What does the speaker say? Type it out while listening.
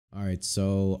All right,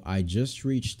 so I just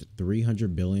reached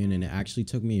 300 billion and it actually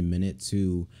took me a minute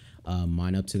to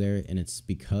mine up to there, and it's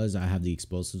because I have the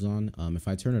explosives on. If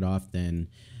I turn it off, then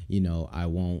I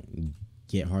won't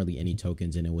get hardly any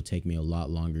tokens, and it will take me a lot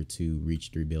longer to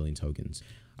reach 3 billion tokens.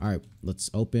 All right, let's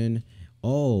open.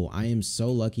 Oh, I am so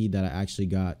lucky that I actually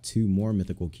got 2 more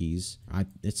mythical keys.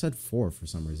 It said 4 for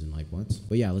some reason, like what?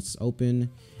 But yeah, let's open,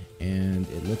 and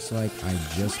it looks like I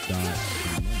just got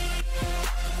some money.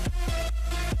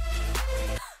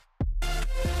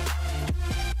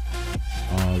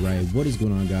 Alright, what is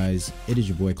going on, guys? It is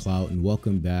your boy Clout, and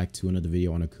welcome back to another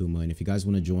video on Akuma. And if you guys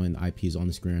want to join, the IP is on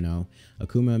the screen right now,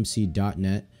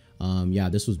 AkumaMC.net. Yeah,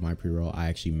 this was my pre-roll. I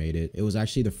actually made it. It was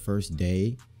actually the first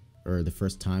day, or the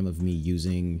first time of me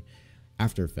using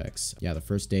After Effects. Yeah, the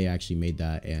first day I actually made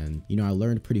that, and I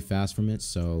learned pretty fast from it.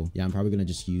 So yeah, I'm probably gonna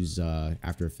just use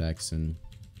After Effects and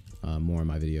more in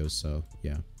my videos. So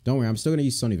yeah, don't worry, I'm still gonna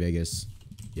use Sony Vegas.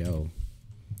 Yo.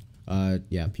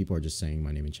 Yeah, people are just saying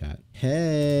my name in chat.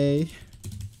 Hey.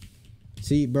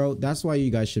 See, bro, that's why you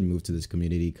guys should move to this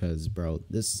community, because, bro,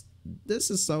 this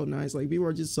is so nice. Like, people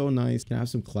are just so nice. Can I have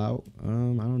some clout? I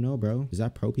don't know, bro. Is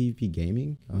that pro PvP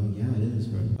gaming? Yeah, it is,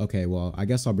 bro. Okay, well, I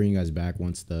guess I'll bring you guys back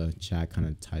once the chat kind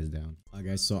of ties down. Alright,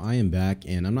 guys, so I am back,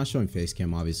 and I'm not showing face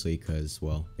cam, obviously, because,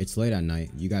 well, it's late at night.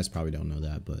 You guys probably don't know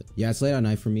that, but yeah, it's late at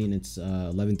night for me, and it's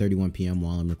 11:31 p.m.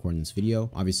 while I'm recording this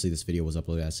video. Obviously, this video was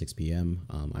uploaded at 6 p.m.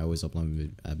 I always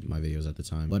upload my videos at the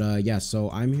time. But yeah, so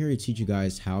I'm here to teach you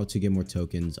guys how to get more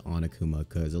tokens on Akuma,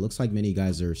 because it looks like many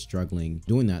guys are struggling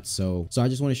doing that. So I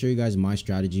just want to show you guys my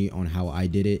strategy on how I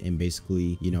did it, and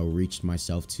basically, reached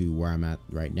myself to where I'm at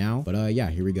right now. But yeah,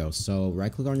 here we go. So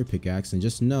right click on your pickaxe, and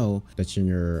just know that in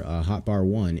your hotbar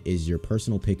 1 is your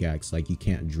personal pickaxe. Like, you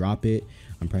can't drop it.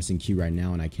 I'm pressing Q right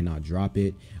now and I cannot drop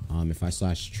it. If I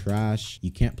slash trash,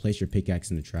 you can't place your pickaxe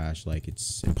in the trash. Like,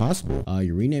 it's impossible.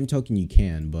 Your rename token you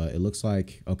can, but it looks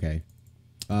like, okay,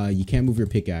 you can't move your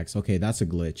pickaxe. Okay, that's a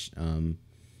glitch.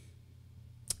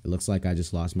 It looks like I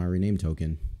just lost my rename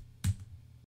token.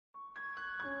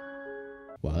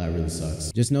 Wow, that really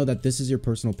sucks. Just know that this is your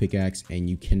personal pickaxe and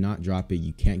you cannot drop it.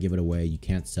 You can't give it away. You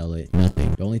can't sell it.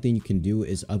 Nothing. The only thing you can do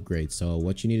is upgrade. So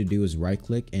what you need to do is right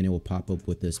click, and it will pop up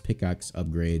with this pickaxe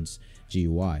upgrades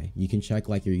GUI. You can check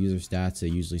like your user stats.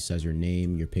 It usually says your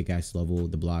name, your pickaxe level,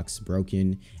 the blocks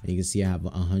broken, and you can see I have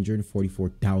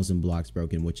 144,000 blocks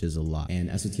broken, which is a lot. And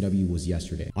SOTW was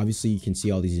yesterday. Obviously, you can see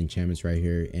all these enchantments right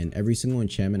here, and every single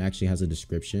enchantment actually has a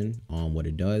description on what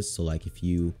it does. So like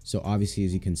so obviously,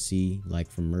 as you can see, like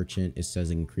for merchant, it says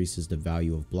it increases the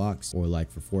value of blocks, or like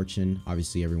for fortune,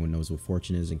 obviously everyone knows what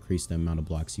fortune is, increase the amount of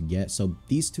blocks you get. So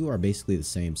these two are basically the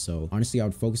same. So honestly, I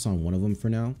would focus on one of them for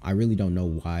now. I really don't know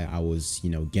why I was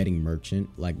getting merchant.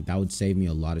 Like, that would save me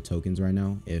a lot of tokens right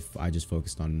now if I just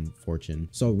focused on fortune.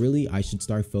 So really, I should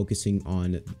start focusing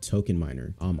on token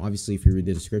miner. Obviously, if you read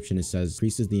the description, it says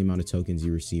increases the amount of tokens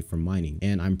you receive from mining,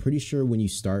 and I'm pretty sure when you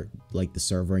start like the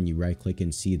server and you right click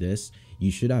and see this,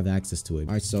 you should have access to it.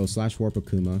 All right, so /warp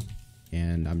Akuma,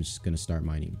 and I'm just gonna start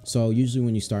mining. So usually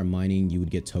when you start mining, you would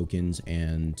get tokens,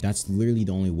 and that's literally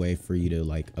the only way for you to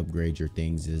like upgrade your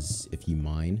things is if you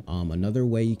mine. Another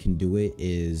way you can do it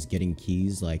is getting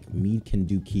keys. Like, me can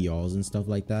do key alls and stuff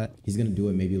like that. He's gonna do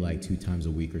it maybe like 2 times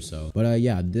a week or so. But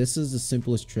yeah, this is the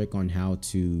simplest trick on how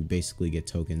to basically get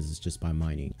tokens. It's just by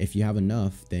mining. If you have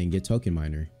enough, then get token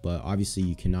miner. But obviously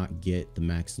you cannot get the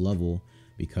max level,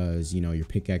 because your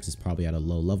pickaxe is probably at a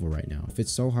low level right now. If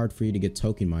it's so hard for you to get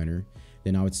token miner,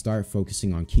 then I would start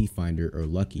focusing on key finder or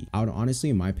lucky. I would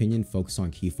honestly, in my opinion, focus on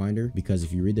key finder, because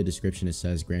if you read the description, it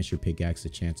says grants your pickaxe a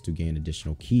chance to gain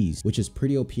additional keys, which is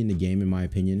pretty OP in the game in my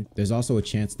opinion. There's also a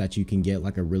chance that you can get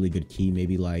like a really good key,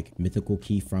 maybe like mythical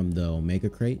key from the Omega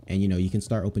crate, and you can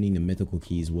start opening the mythical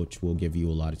keys, which will give you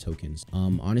a lot of tokens.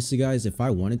 Honestly guys, if I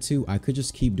wanted to, I could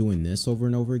just keep doing this over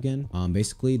and over again.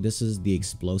 Basically, this is the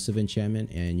explosive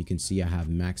enchantment, and you can see I have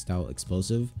maxed out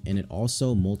explosive, and it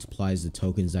also multiplies the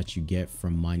tokens that you get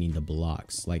from mining the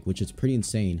blocks, like, which is pretty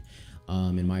insane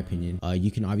in my opinion. You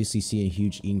can obviously see a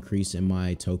huge increase in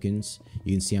my tokens.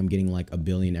 You can see I'm getting like 1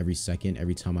 billion every second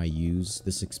every time I use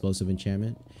this explosive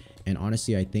enchantment. And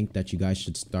honestly, I think that you guys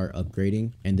should start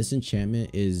upgrading, and this enchantment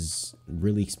is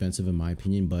really expensive in my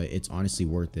opinion, but it's honestly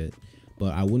worth it.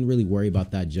 But I wouldn't really worry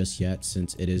about that just yet,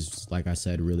 since it is, like I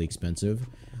said, really expensive.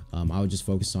 I would just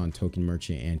focus on token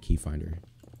merchant and key finder.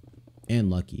 And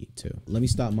lucky too. Let me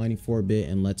stop mining for a bit,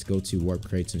 and let's go to warp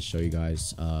crates and show you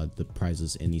guys the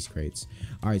prizes in these crates.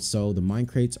 All right, so the mine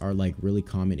crates are like really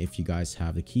common if you guys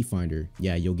have the key finder.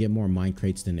 Yeah, you'll get more mine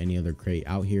crates than any other crate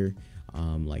out here.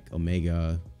 Like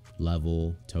Omega,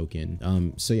 level,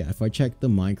 token. So yeah, if I check the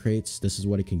mine crates, this is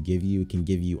what it can give you. It can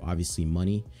give you obviously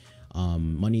money.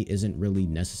 Money isn't really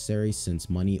necessary since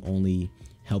money only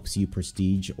helps you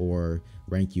prestige or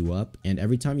rank you up, and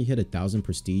every time you hit 1,000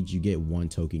 prestige you get 1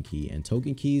 token key, and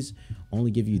token keys only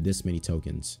give you this many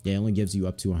tokens. Yeah, it only gives you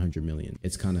up to 100 million.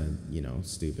 It's kind of, you know,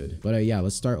 stupid. But yeah,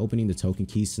 let's start opening the token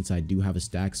keys since I do have a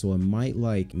stack, so it might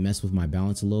like mess with my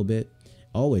balance a little bit.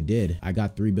 Oh, it did. I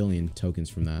got 3 billion tokens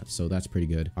from that, so that's pretty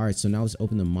good. All right, so now let's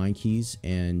open the mine keys,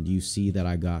 and you see that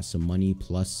I got some money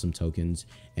plus some tokens,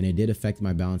 and it did affect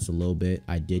my balance a little bit.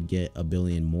 I did get 1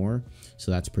 billion more,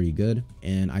 so that's pretty good.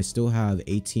 And I still have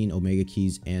 18 omega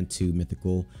keys and 2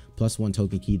 mythical plus 1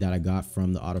 token key that I got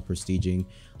from the auto prestiging.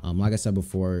 Like I said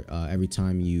before, every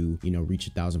time you reach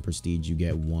 1,000 prestige, you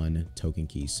get 1 token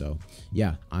key. So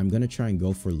yeah, I'm gonna try and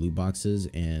go for loot boxes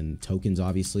and tokens,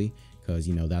 obviously, because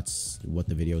you know that's what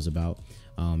the video is about.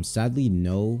 Sadly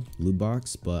no loot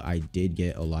box, but I did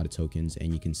get a lot of tokens,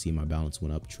 and you can see my balance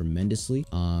went up tremendously.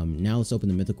 Now let's open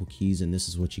the mythical keys, and this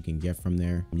is what you can get from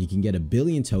there. You can get 1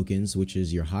 billion tokens, which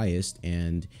is your highest,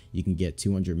 and you can get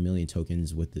 200 million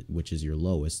tokens which is your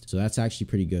lowest. So that's actually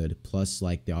pretty good, plus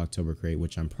like the October crate,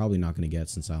 which I'm probably not going to get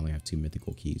since I only have 2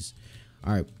 mythical keys.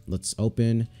 All right, let's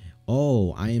open.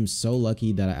 Oh, I am so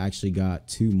lucky that I actually got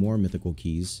 2 more mythical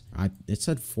keys. It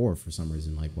said 4 for some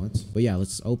reason, like what? But yeah,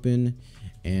 let's open,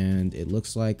 and it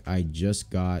looks like I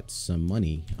just got some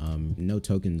money. No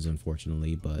tokens,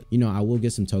 unfortunately, but you know, I will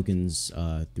get some tokens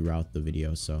throughout the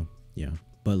video, so yeah.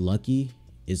 But lucky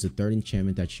is the 3rd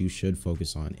enchantment that you should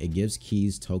focus on. It gives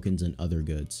keys, tokens, and other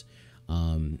goods.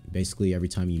 Basically every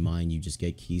time you mine, you just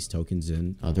get keys, tokens,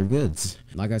 and other goods.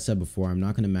 Like I said before, I'm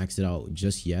not going to max it out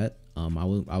just yet. I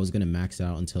was going to max it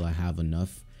out until I have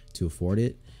enough to afford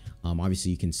it.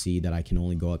 Obviously you can see that I can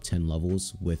only go up 10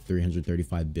 levels with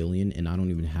 335 billion, and I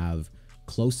don't even have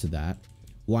close to that.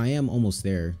 Well, I am almost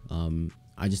there.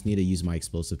 I just need to use my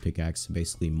explosive pickaxe to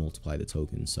basically multiply the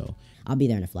tokens, so I'll be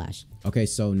there in a flash. Okay,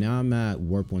 so now I'm at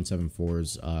Warp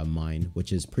 174's mine,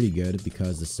 which is pretty good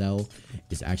because the cell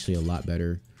is actually a lot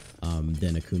better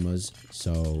than Akuma's.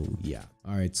 So yeah.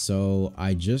 All right, so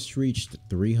I just reached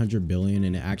 300 billion,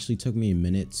 and it actually took me a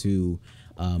minute to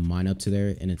mine up to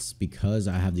there, and it's because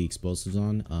I have the explosives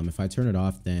on. If I turn it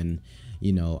off, then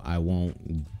you know I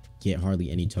won't get hardly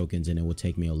any tokens, and it will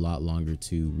take me a lot longer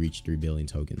to reach 3 billion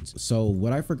tokens. So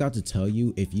what I forgot to tell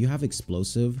you, if you have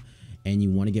explosive and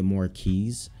you want to get more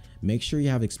keys, make sure you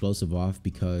have explosive off,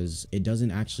 because it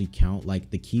doesn't actually count. Like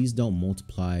the keys don't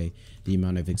multiply the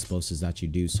amount of explosives that you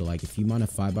do. So like if you mine a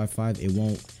 5x5, it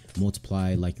won't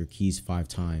multiply like your keys 5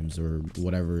 times or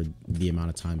whatever the amount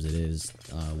of times it is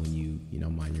when you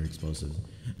mine your explosives,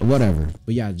 whatever.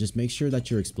 But yeah, just make sure that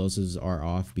your explosives are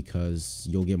off, because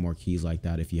you'll get more keys like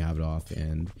that if you have it off.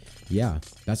 And yeah,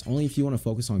 that's only if you want to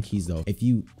focus on keys though. If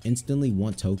you instantly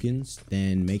want tokens,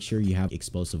 then make sure you have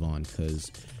explosive on,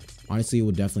 because honestly it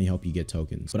will definitely help you get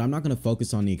tokens. But I'm not going to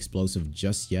focus on the explosive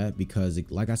just yet, because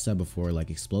like I said before, like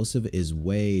explosive is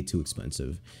way too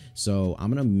expensive. So I'm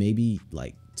gonna maybe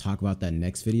like talk about that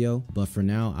next video, but for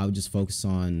now I would just focus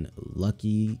on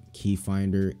lucky, key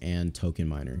finder, and token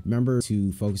miner. Remember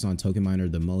to focus on token miner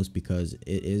the most, because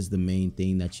it is the main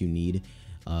thing that you need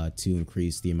to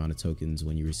increase the amount of tokens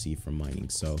when you receive from mining.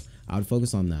 So I would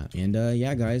focus on that. And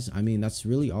yeah guys, I mean that's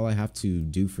really all I have to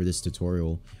do for this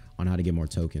tutorial on how to get more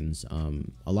tokens.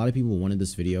 A lot of people wanted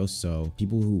this video, so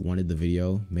people who wanted the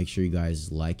video, make sure you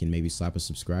guys like and maybe slap a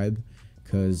subscribe,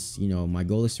 because you know my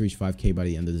goal is to reach 5K by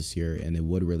the end of this year, and it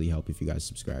would really help if you guys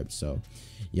subscribed. So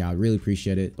yeah, I really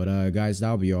appreciate it. But guys,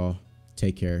 that'll be all.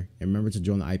 Take care, and remember to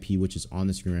join the IP, which is on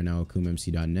the screen right now,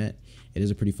 AkumaMC.net. It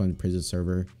is a pretty fun prison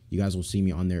server. You guys will see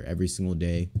me on there every single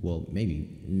day. Well,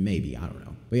 maybe I don't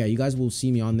know, but yeah, you guys will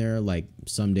see me on there like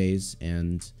some days,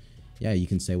 and yeah, you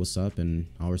can say what's up and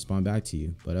I'll respond back to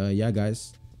you. But yeah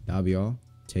guys, that'll be all.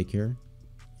 Take care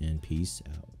and peace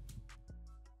out.